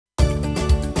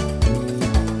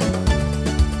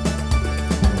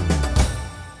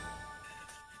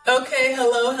Okay,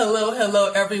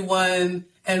 hello, everyone,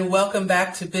 and welcome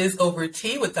back to Biz Over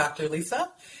Tea with Dr.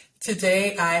 Lisa.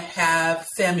 Today, I have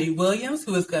Sammy Williams,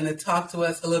 who is going to talk to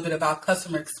us a little bit about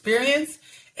customer experience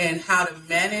and how to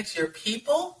manage your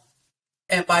people.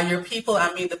 And by your people,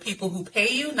 I mean the people who pay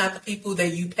you, not the people that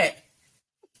you pay.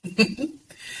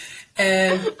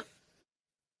 And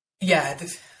yeah,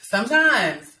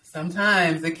 sometimes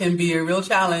it can be a real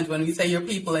challenge when you say your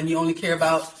people and you only care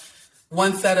about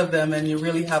one set of them, and you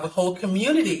really have a whole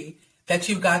community that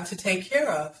you've got to take care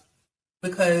of,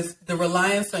 because the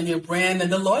reliance on your brand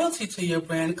and the loyalty to your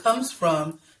brand comes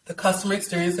from the customer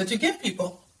experience that you give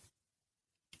people.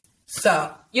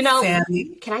 So,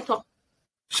 Sammy, can I talk?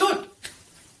 Sure.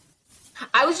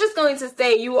 I was just going to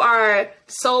say, you are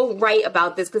so right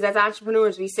about this, because as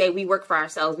entrepreneurs, we say we work for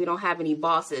ourselves. We don't have any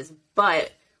bosses,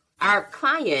 but our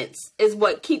clients is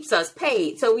what keeps us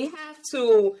paid. So we have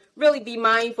to really be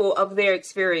mindful of their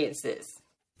experiences.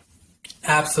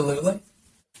 Absolutely.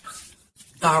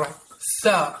 All right.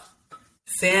 So,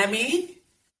 Sammy,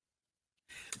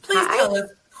 please tell us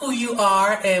who you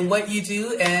are and what you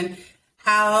do and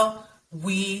how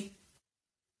we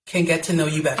can get to know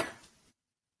you better.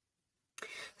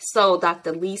 So,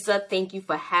 Dr. Lisa, thank you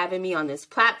for having me on this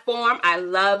platform. I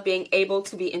love being able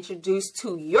to be introduced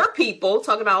to your people,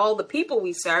 talking about all the people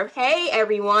we serve. Hey,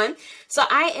 everyone. So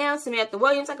I am Samantha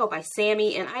Williams. I go by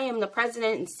Sammy, and I am the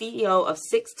president and CEO of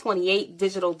 628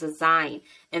 Digital Design.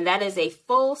 And that is a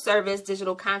full-service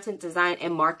digital content design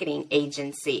and marketing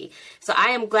agency. So I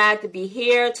am glad to be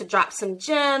here to drop some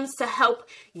gems to help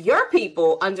your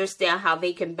people understand how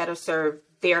they can better serve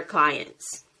their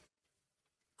clients.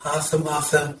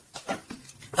 Awesome.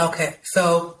 Okay,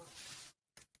 so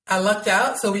I lucked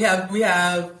out. So we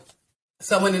have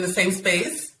someone in the same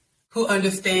space who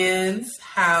understands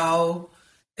how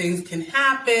things can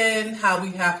happen, how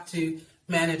we have to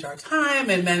manage our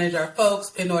time and manage our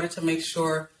folks in order to make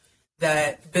sure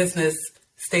that business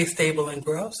stays stable and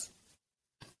grows.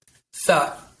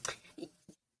 So,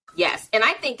 yes, and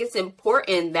I think it's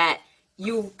important that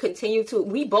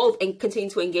we both continue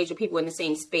to engage with people in the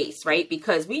same space, right?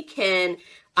 Because we can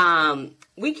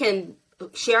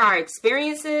share our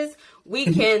experiences.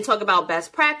 We can talk about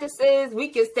best practices. We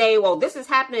can say, well, this is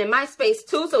happening in my space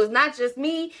too. So it's not just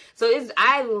me. So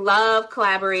I love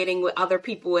collaborating with other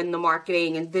people in the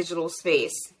marketing and digital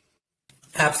space.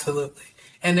 Absolutely.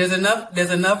 And there's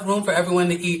enough room for everyone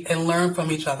to eat and learn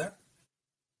from each other.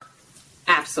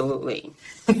 Absolutely.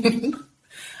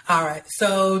 All right,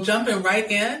 so jumping right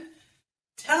in,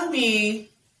 tell me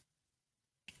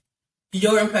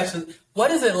your impressions.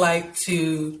 What is it like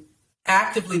to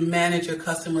actively manage your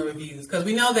customer reviews? Because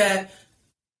we know that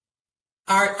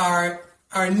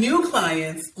our new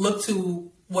clients look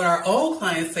to what our old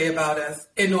clients say about us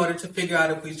in order to figure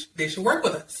out if they should work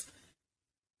with us.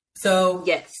 So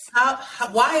yes,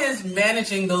 why is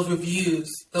managing those reviews,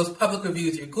 those public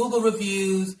reviews, your Google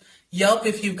reviews, Yelp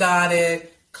if you got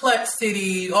it, Clutch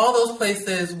City, all those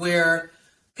places where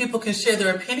people can share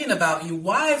their opinion about you,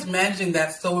 why is managing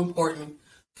that so important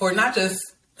for not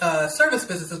just service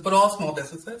businesses, but all small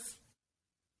businesses?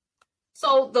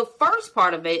 So the first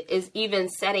part of it is even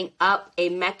setting up a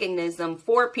mechanism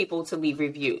for people to leave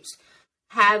reviews.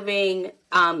 Having,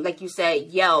 like you said,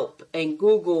 Yelp and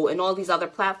Google and all these other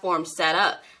platforms set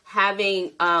up,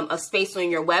 having a space on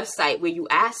your website where you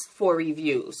ask for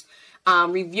reviews.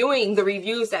 Reviewing the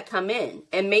reviews that come in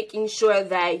and making sure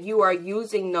that you are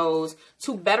using those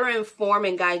to better inform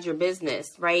and guide your business,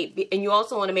 right? And you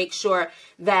also want to make sure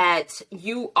that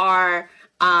you are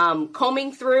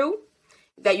combing through,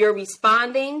 that you're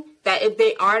responding, that if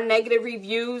they are negative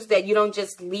reviews, that you don't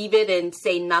just leave it and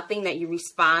say nothing, that you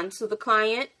respond to the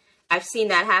client. I've seen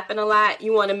that happen a lot.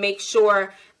 You want to make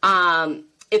sure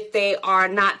if they are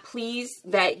not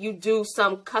pleased, that you do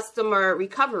some customer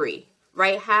recovery.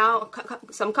 Right?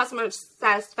 Some customer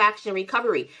satisfaction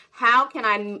recovery. How can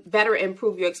I better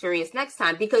improve your experience next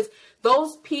time? Because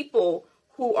those people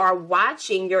who are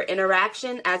watching your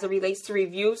interaction as it relates to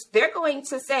reviews, they're going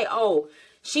to say, oh,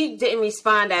 she didn't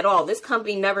respond at all. This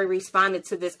company never responded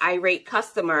to this irate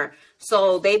customer.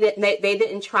 So they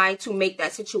didn't try to make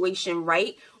that situation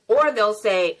right. Or they'll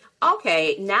say,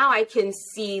 okay, now I can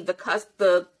see the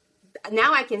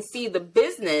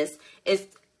business is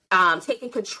taking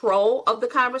control of the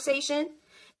conversation,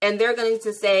 and they're going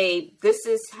to say, this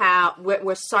is how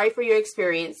we're sorry for your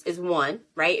experience is one,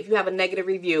 right? If you have a negative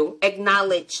review,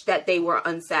 acknowledge that they were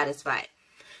unsatisfied.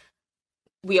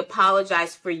 we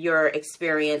apologize for your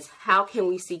experience. How can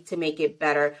we seek to make it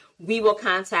better? We will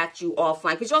contact you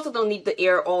offline, because you also don't need to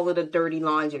air all of the dirty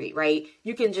laundry, right?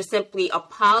 You can just simply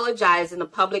apologize in a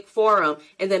public forum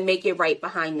and then make it right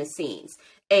behind the scenes.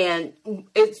 And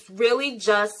it's really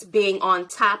just being on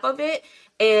top of it.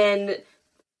 And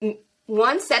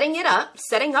one, setting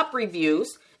up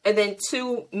reviews, and then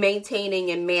two,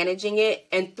 maintaining and managing it,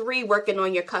 and three, working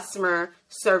on your customer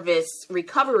service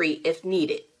recovery if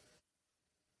needed.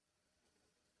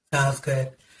 Sounds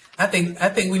good. I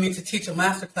think we need to teach a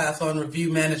masterclass on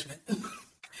review management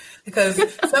because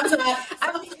sometimes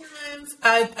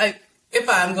I if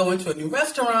I'm going to a new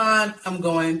restaurant, I'm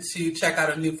going to check out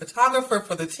a new photographer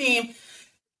for the team.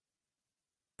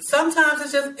 Sometimes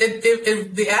it's just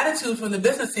the attitude from the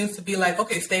business seems to be like,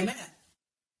 okay, stay mad,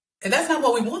 and that's not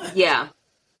what we want. Yeah,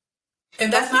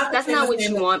 and that's not what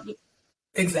you want.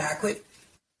 Exactly.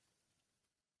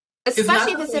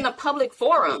 Especially if it's in a public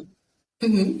forum.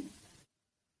 Mm-hmm.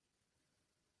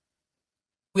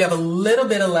 We have a little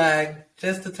bit of lag,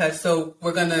 just a touch, so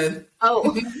we're gonna.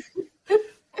 Oh,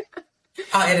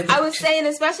 I'll edit. I was saying,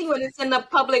 especially when it's in a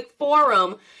public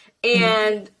forum,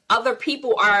 and other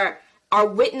people are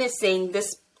witnessing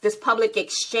this public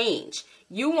exchange.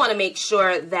 You want to make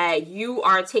sure that you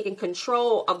are taking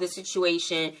control of the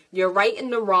situation. You're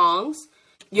righting the wrongs.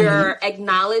 You're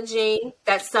acknowledging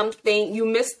that you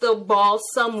missed the ball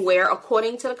somewhere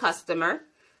according to the customer,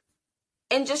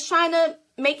 and just trying to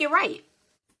make it right.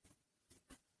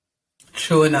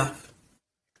 True enough.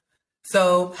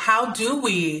 So how do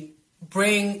we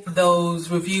bring those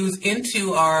reviews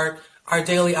into our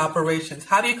daily operations?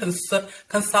 How do you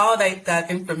consolidate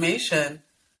that information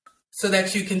so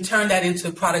that you can turn that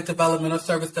into product development or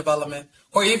service development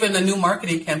or even a new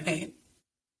marketing campaign?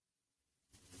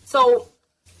 So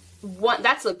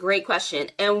that's a great question.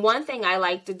 And one thing I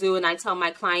like to do, and I tell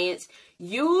my clients,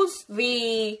 use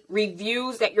the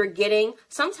reviews that you're getting.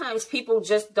 Sometimes people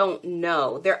just don't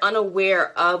know. They're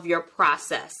unaware of your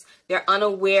process. They're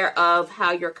unaware of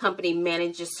how your company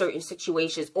manages certain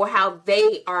situations, or how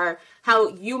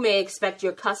you may expect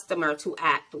your customer to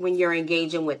act when you're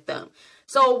engaging with them.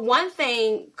 So one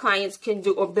thing clients can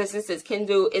do, or businesses can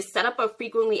do, is set up a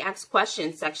frequently asked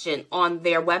questions section on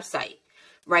their website.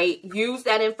 Right? Use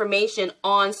that information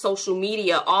on social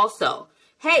media also.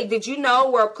 Hey, did you know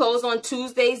we're closed on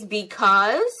Tuesdays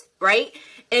because, right?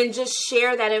 And just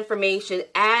share that information.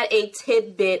 Add a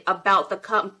tidbit about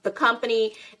the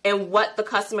company and what the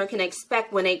customer can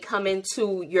expect when they come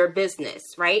into your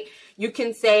business, right? You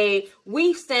can say,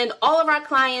 we send all of our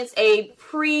clients a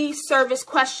pre-service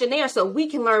questionnaire so we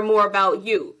can learn more about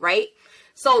you, right?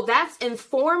 So that's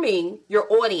informing your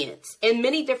audience in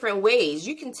many different ways.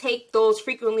 You can take those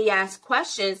frequently asked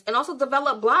questions and also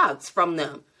develop blogs from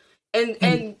them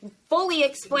and fully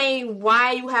explain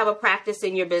why you have a practice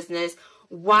in your business,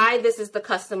 why this is the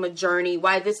customer journey,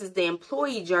 why this is the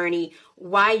employee journey,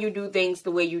 why you do things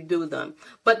the way you do them.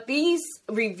 But these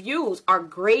reviews are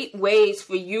great ways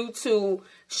for you to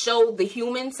show the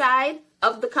human side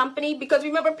of the company, because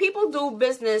remember, people do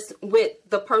business with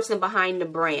the person behind the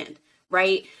brand.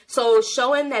 Right? So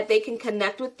showing that they can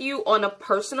connect with you on a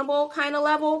personable kind of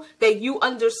level, that you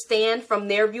understand from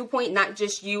their viewpoint, not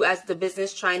just you as the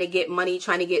business trying to get money,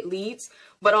 trying to get leads,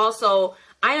 but also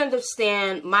I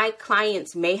understand my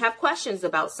clients may have questions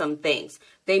about some things.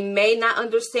 They may not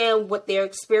understand what their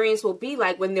experience will be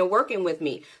like when they're working with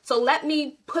me. So let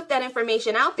me put that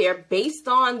information out there based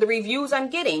on the reviews I'm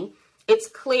getting. It's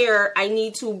clear I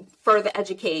need to further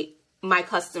educate my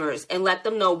customers and let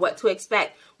them know what to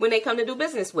expect when they come to do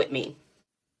business with me.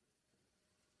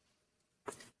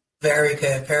 Very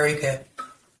good. Very good.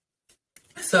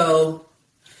 So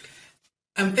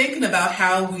I'm thinking about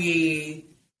how we,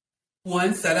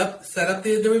 one, set up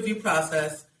the review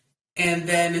process and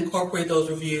then incorporate those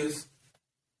reviews.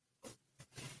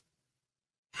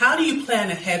 How do you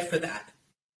plan ahead for that?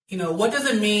 What does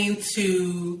it mean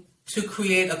to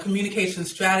create a communication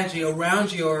strategy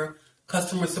around your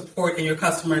customer support and your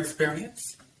customer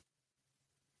experience?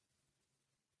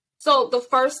 So the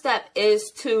first step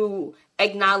is to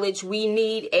acknowledge we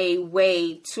need a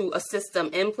way a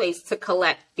system in place to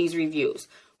collect these reviews.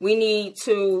 We need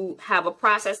to have a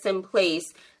process in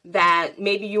place that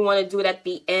maybe you want to do it at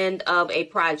the end of a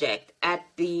project, at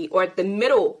the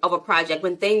middle of a project,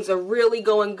 when things are really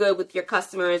going good with your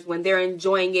customers, when they're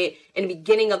enjoying it, in the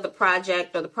beginning of the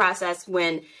project or the process,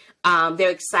 when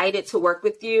they're excited to work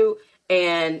with you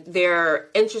and they're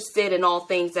interested in all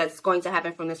things that's going to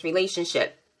happen from this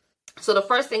relationship. So the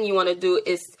first thing you want to do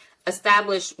is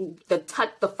establish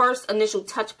the first initial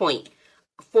touch point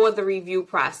for the review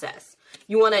process.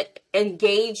 You want to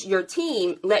engage your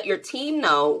team, let your team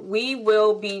know we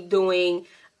will be doing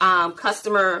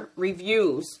customer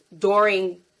reviews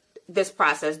during this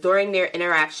process, during their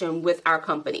interaction with our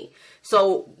company.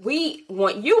 So we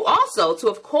want you also to,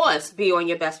 of course, be on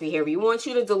your best behavior. We want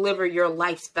you to deliver your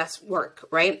life's best work,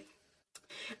 right?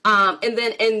 And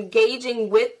then engaging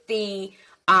with the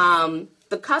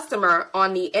customer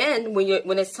on the end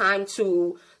when it's time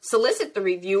to solicit the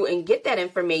review and get that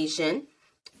information,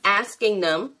 asking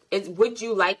them, would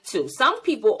you like to? Some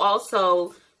people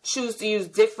also choose to use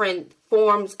different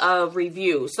forms of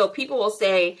review. So people will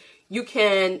say,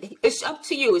 it's up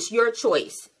to you. It's your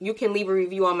choice. You can leave a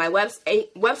review on my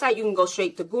website. You can go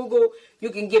straight to Google.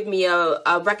 You can give me a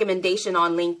recommendation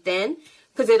on LinkedIn,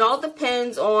 because it all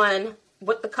depends on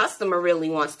what the customer really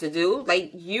wants to do.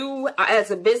 Like, you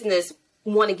as a business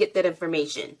want to get that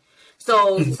information.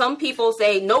 So some people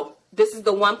say, nope, this is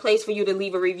the one place for you to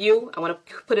leave a review. I want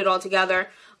to put it all together.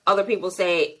 Other people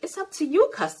say, it's up to you,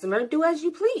 customer. Do as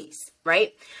you please,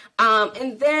 right?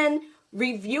 And then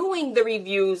reviewing the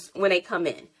reviews when they come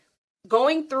in,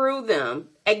 going through them,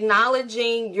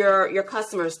 acknowledging your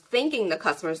customers, thanking the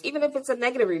customers, even if it's a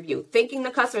negative review, thanking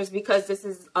the customers, because this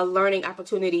is a learning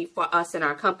opportunity for us in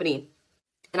our company.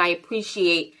 And I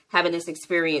appreciate having this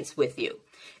experience with you.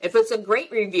 If it's a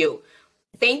great review,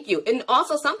 thank you. And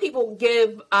also, some people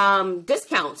give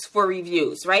discounts for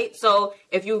reviews, right? So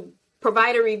if you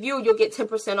provide a review, you'll get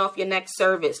 10% off your next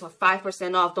service, or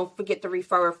 5% off. Don't forget to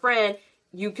refer a friend.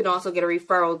 You can also get a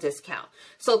referral discount.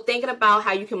 So thinking about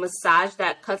how you can massage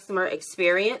that customer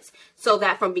experience so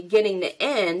that from beginning to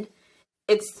end,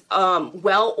 it's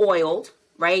well-oiled,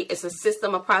 right? It's a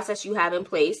system, a process you have in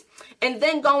place. And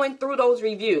then going through those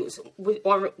reviews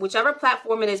on whichever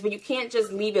platform it is, but you can't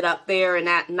just leave it up there and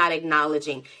not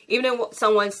acknowledging. Even if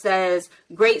someone says,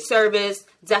 great service,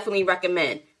 definitely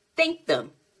recommend, thank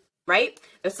them, right?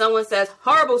 If someone says,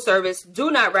 horrible service, do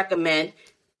not recommend,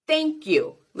 thank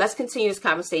you. Let's continue this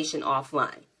conversation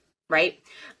offline, right?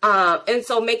 And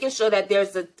so making sure that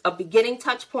there's a beginning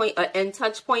touch point, an end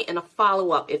touch point, and a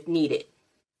follow-up if needed.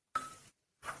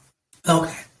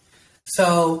 Okay.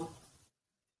 So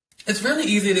it's really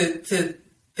easy to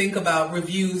think about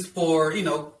reviews for,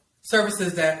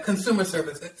 services consumer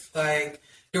services, like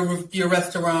your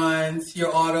restaurants,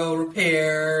 your auto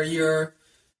repair, your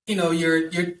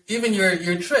even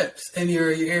your trips and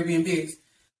your Airbnbs.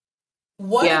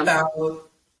 What about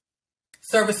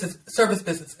service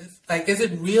businesses? Like, is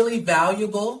it really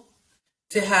valuable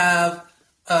to have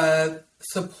a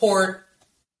support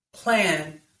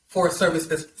plan for a service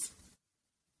business?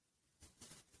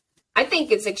 I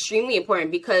think it's extremely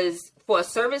important, because for a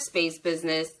service-based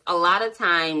business, a lot of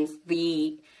times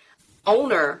the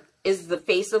owner is the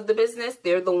face of the business.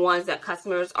 They're the ones that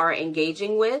customers are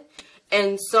engaging with.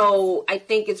 And so I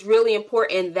think it's really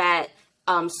important that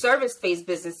service-based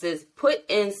businesses put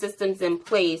in systems in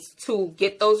place to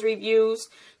get those reviews,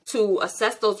 to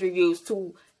assess those reviews,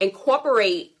 to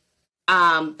incorporate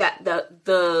that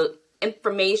the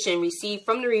information received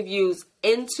from the reviews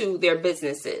into their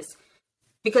businesses,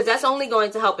 because that's only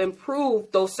going to help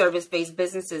improve those service-based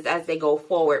businesses as they go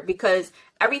forward. Because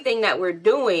everything that we're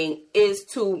doing is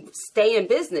to stay in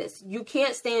business. You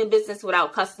can't stay in business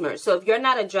without customers. So if you're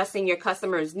not addressing your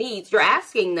customers' needs, you're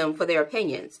asking them for their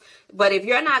opinions. But if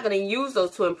you're not going to use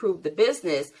those to improve the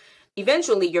business,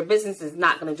 eventually your business is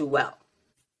not going to do well.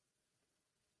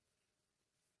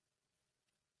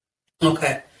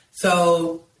 Okay.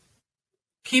 So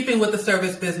keeping with the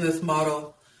service business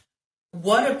model,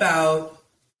 what about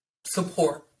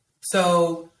support?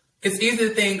 So it's easy to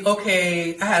think,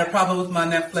 okay, I had a problem with my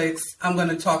Netflix, I'm going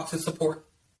to talk to support,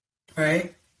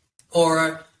 right? Or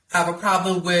I have a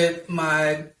problem with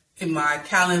my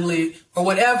Calendly, or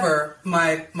whatever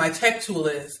my tech tool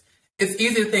is. It's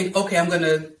easy to think, okay, I'm going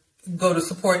to go to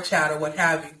support chat or what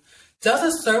have you. Does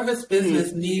a service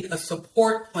business need a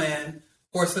support plan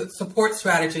or support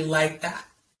strategy like that?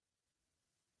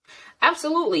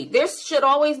 Absolutely. There should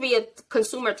always be a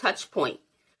consumer touch point.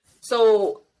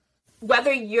 So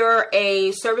whether you're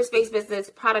a service-based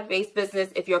business, product-based business,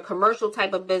 if you're a commercial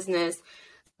type of business,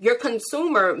 your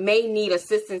consumer may need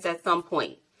assistance at some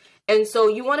point. And so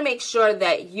you want to make sure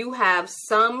that you have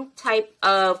some type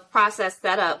of process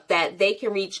set up that they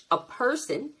can reach a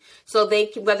person. So they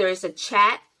can, whether it's a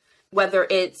chat, whether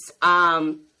it's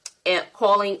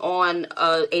calling on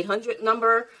a 800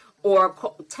 number, or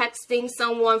texting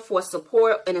someone for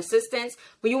support and assistance,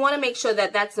 but you want to make sure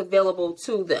that that's available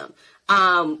to them.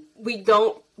 We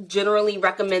don't generally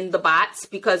recommend the bots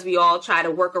because we all try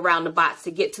to work around the bots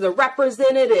to get to the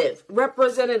representative.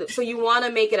 So you want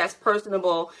to make it as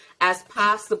personable as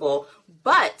possible,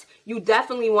 but you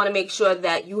definitely want to make sure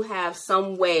that you have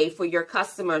some way for your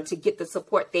customer to get the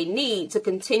support they need to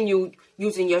continue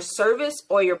using your service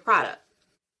or your product.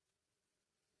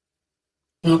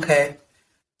 Okay.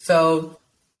 So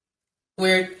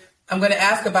I'm going to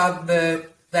ask about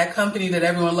that company that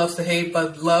everyone loves to hate,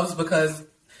 but loves because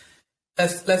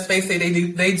let's face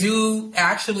it, they do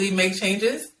actually make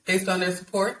changes based on their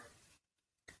support.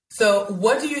 So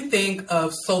what do you think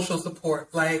of social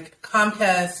support, like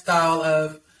Comcast style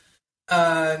of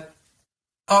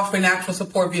offering actual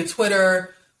support via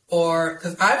Twitter, or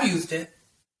because I've used it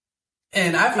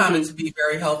and I found it to be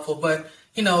very helpful, but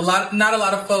not a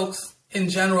lot of folks in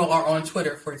general are on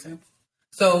Twitter, for example.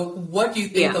 So what do you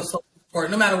think of social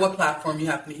support, no matter what platform you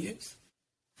happen to use?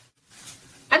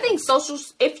 I think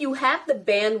if you have the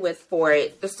bandwidth for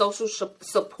it, the social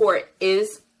support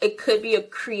it could be a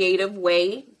creative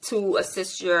way to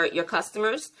assist your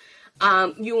customers.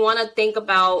 You want to think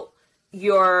about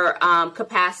your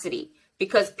capacity,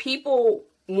 because people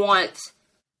want,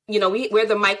 we're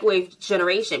the microwave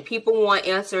generation. People want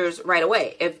answers right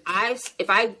away. If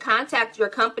I contact your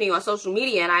company on social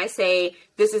media and I say,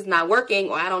 this is not working,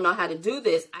 or I don't know how to do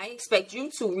this, I expect you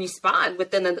to respond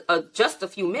within just a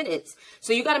few minutes.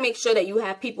 So you got to make sure that you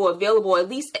have people available, at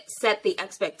least set the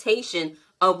expectation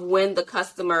of when the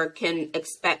customer can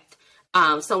expect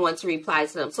someone to reply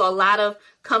to them. So a lot of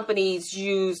companies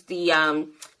use the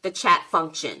chat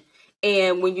function.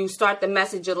 And when you start the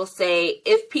message, it'll say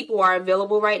if people are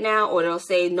available right now, or it'll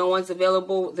say no one's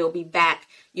available, they'll be back.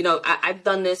 I've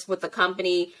done this with a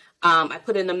company. I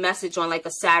put in a message on like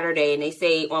a Saturday, and they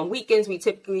say on weekends, we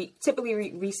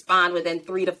typically respond within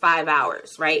 3 to 5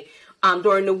 hours, right?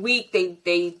 During the week,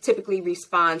 they typically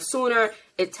respond sooner.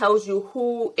 It tells you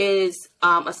who is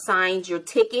assigned your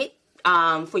ticket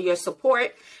for your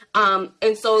support.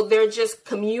 And so they're just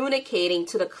communicating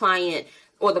to the client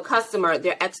or the customer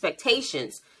their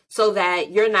expectations, so that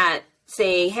you're not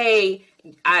saying, hey,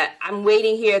 I'm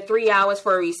waiting here 3 hours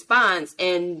for a response,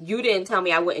 and you didn't tell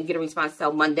me I wouldn't get a response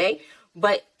till Monday.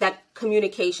 But that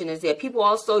communication is there. People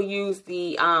also use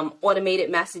the automated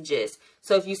messages.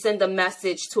 So if you send a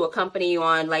message to a company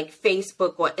on like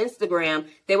Facebook or Instagram,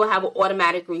 they will have an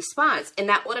automatic response. And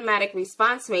that automatic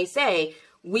response may say,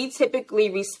 we typically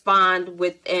respond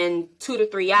within 2 to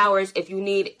 3 hours. If you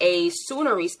need a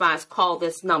sooner response, call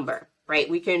this number, right?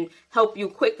 We can help you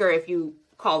quicker if you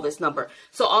call this number.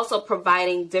 So also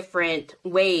providing different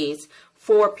ways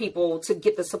for people to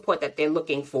get the support that they're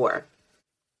looking for.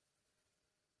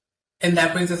 And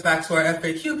that brings us back to our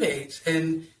FAQ page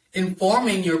and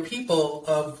informing your people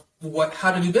of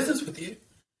how to do business with you.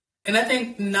 And I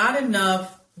think not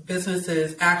enough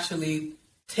businesses actually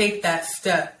take that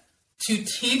step to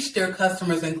teach their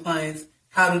customers and clients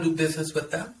how to do business with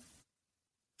them.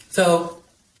 So,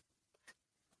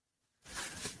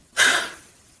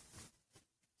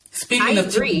 speaking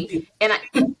of agree, and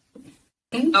and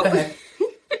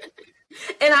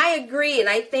I agree, and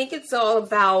I think it's all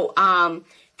about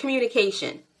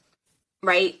communication,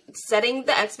 right? Setting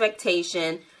the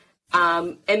expectation,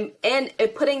 and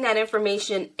putting that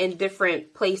information in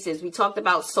different places. We talked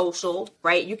about social,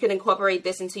 right? You can incorporate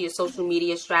this into your social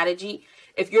media strategy.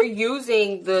 If you're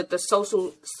using the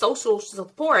social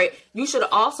support, you should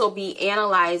also be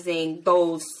analyzing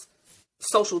those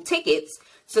social tickets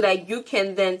so that you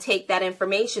can then take that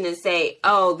information and say,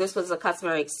 oh, this was a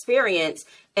customer experience.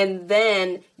 And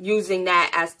then using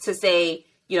that as to say,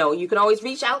 you can always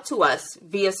reach out to us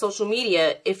via social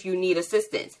media if you need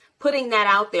assistance. Putting that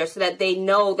out there so that they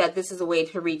know that this is a way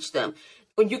to reach them.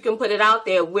 When you can put it out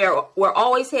there, we're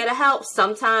always here to help.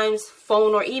 Sometimes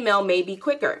phone or email may be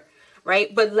quicker,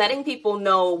 right? But letting people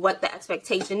know what the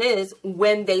expectation is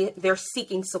when they're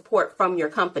seeking support from your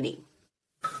company.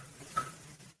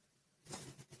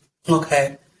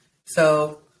 Okay.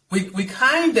 So we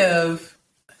kind of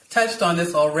touched on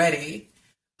this already,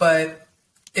 but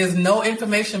is no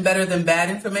information better than bad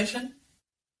information?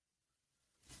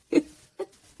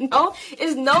 No,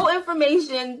 it's no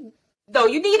information. No,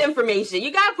 you need information.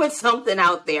 You got to put something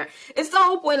out there. It's the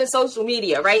whole point of social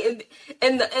media, right?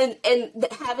 And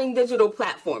having digital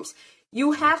platforms.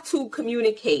 You have to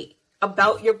communicate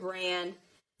about your brand,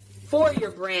 for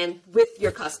your brand, with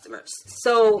your customers.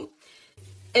 So,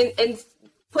 and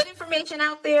put information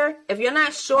out there. If you're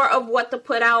not sure of what to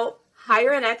put out,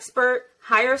 hire an expert,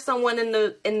 hire someone in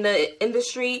the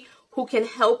industry who can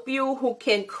help you, who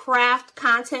can craft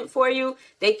content for you.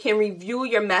 They can review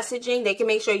your messaging. They can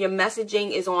make sure your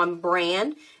messaging is on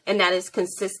brand and that is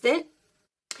consistent.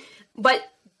 But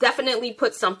definitely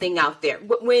put something out there.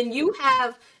 When you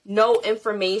have no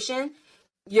information,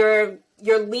 you're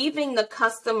leaving the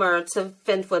customer to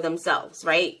fend for themselves,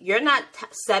 right? You're not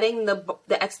setting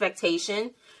the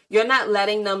expectation. You're not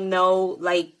letting them know,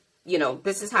 like, you know,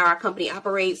 this is how our company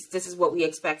operates. This is what we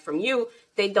expect from you.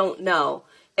 They don't know.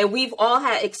 And we've all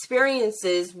had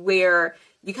experiences where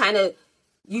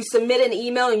you submit an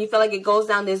email and you feel like it goes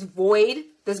down this void,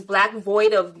 this black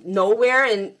void of nowhere,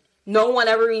 and no one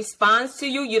ever responds to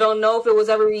you. You don't know if it was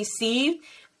ever received.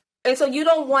 And so you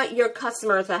don't want your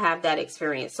customer to have that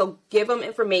experience. So give them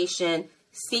information,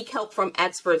 seek help from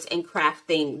experts in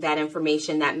crafting that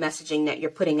information, that messaging that you're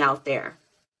putting out there.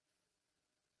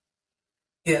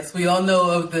 Yes, we all know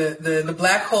of the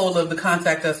black hole of the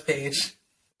contact us page.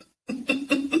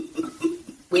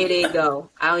 Where did it go?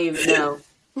 I don't even know.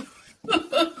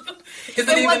 Is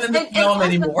it even in the film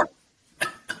anymore?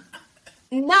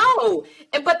 No,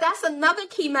 but that's another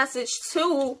key message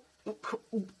too.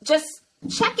 Just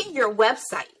checking your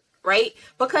website, right?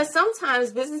 Because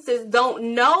sometimes businesses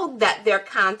don't know that their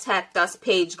contact us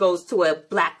page goes to a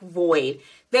black void.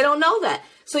 They don't know that.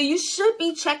 So you should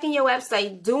be checking your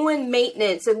website, doing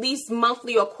maintenance, at least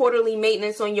monthly or quarterly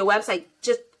maintenance on your website.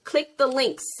 Just click the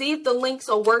links, see if the links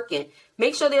are working.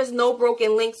 Make sure there's no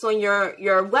broken links on your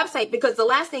website, because the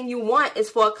last thing you want is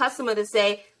for a customer to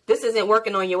say, this isn't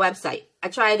working on your website. I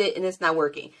tried it and it's not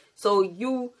working. So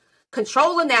you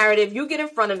control the narrative, you get in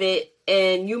front of it,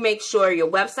 and you make sure your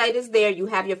website is there. You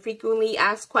have your frequently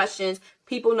asked questions.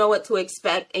 People know what to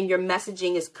expect, and your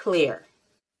messaging is clear.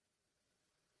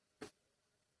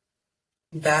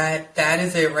 That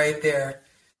is it right there.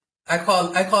 I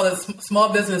call it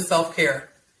small business self-care.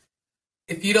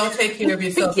 If you don't take care of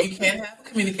yourself, you can't have a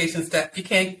communication you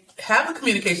can't have a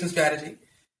communication strategy.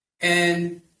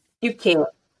 And you can't.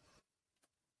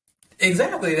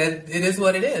 Exactly. That it is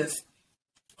what it is.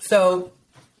 So,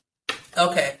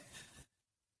 okay.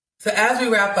 So as we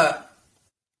wrap up,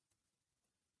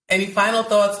 any final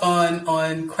thoughts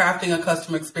on crafting a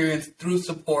customer experience through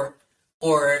support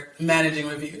or managing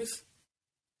reviews?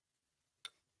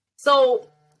 So,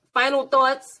 final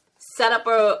thoughts, set up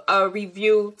a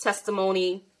review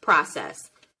testimony process.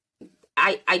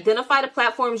 Identify the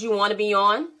platforms you want to be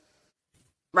on,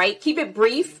 right? Keep it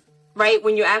brief, right?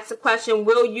 When you ask a question,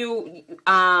 will you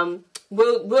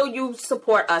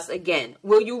support us again?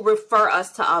 Will you refer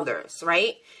us to others,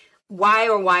 right? Why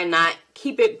or why not?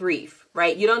 Keep it brief,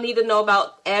 right? You don't need to know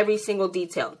about every single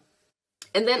detail.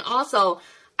 And then also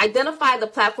identify the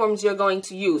platforms you're going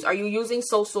to use. Are you using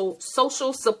social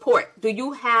support? Do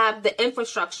you have the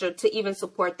infrastructure to even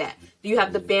support that? Do you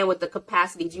have the bandwidth, the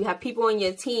capacity? Do you have people on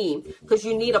your team? Because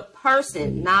you need a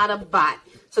person, not a bot.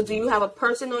 So do you have a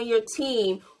person on your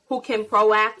team who can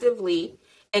proactively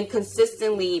and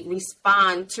consistently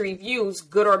respond to reviews,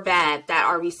 good or bad, that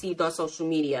are received on social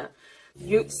media?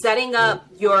 You setting up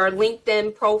your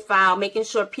LinkedIn profile, making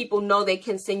sure people know they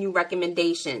can send you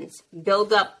recommendations,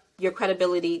 build up your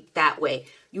credibility that way.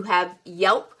 You have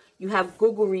Yelp, you have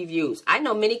Google reviews. I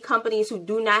know many companies who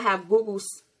do not have Google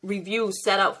reviews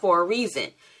set up for a reason.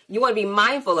 You want to be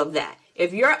mindful of that.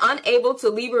 If you're unable to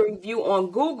leave a review on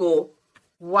Google,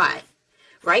 why?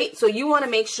 Right? So you want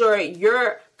to make sure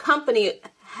your company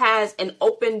has an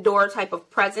open door type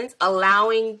of presence,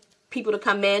 allowing people to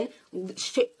come in,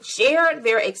 share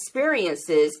their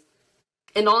experiences,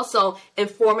 and also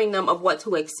informing them of what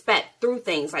to expect through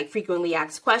things like frequently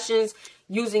asked questions,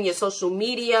 using your social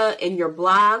media and your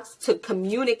blogs to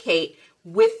communicate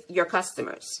with your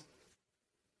customers.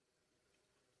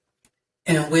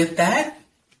 And with that,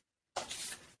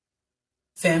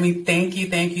 Sammy, thank you.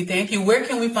 Where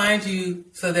can we find you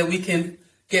so that we can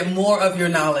get more of your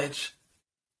knowledge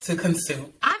to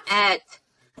consume?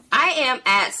 I am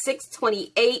at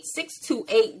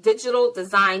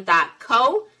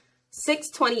 628digitaldesign.co.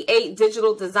 628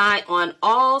 Digital Design on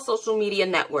all social media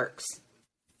networks.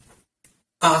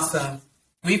 Awesome.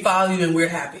 We follow you and we're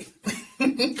happy.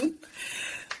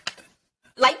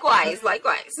 Likewise.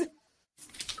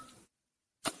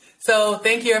 So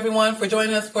thank you everyone for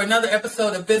joining us for another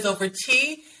episode of Biz Over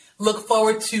Tea. Look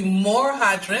forward to more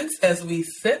hot drinks as we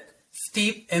sip,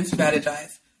 steep, and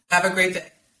strategize. Have a great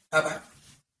day. Bye-bye.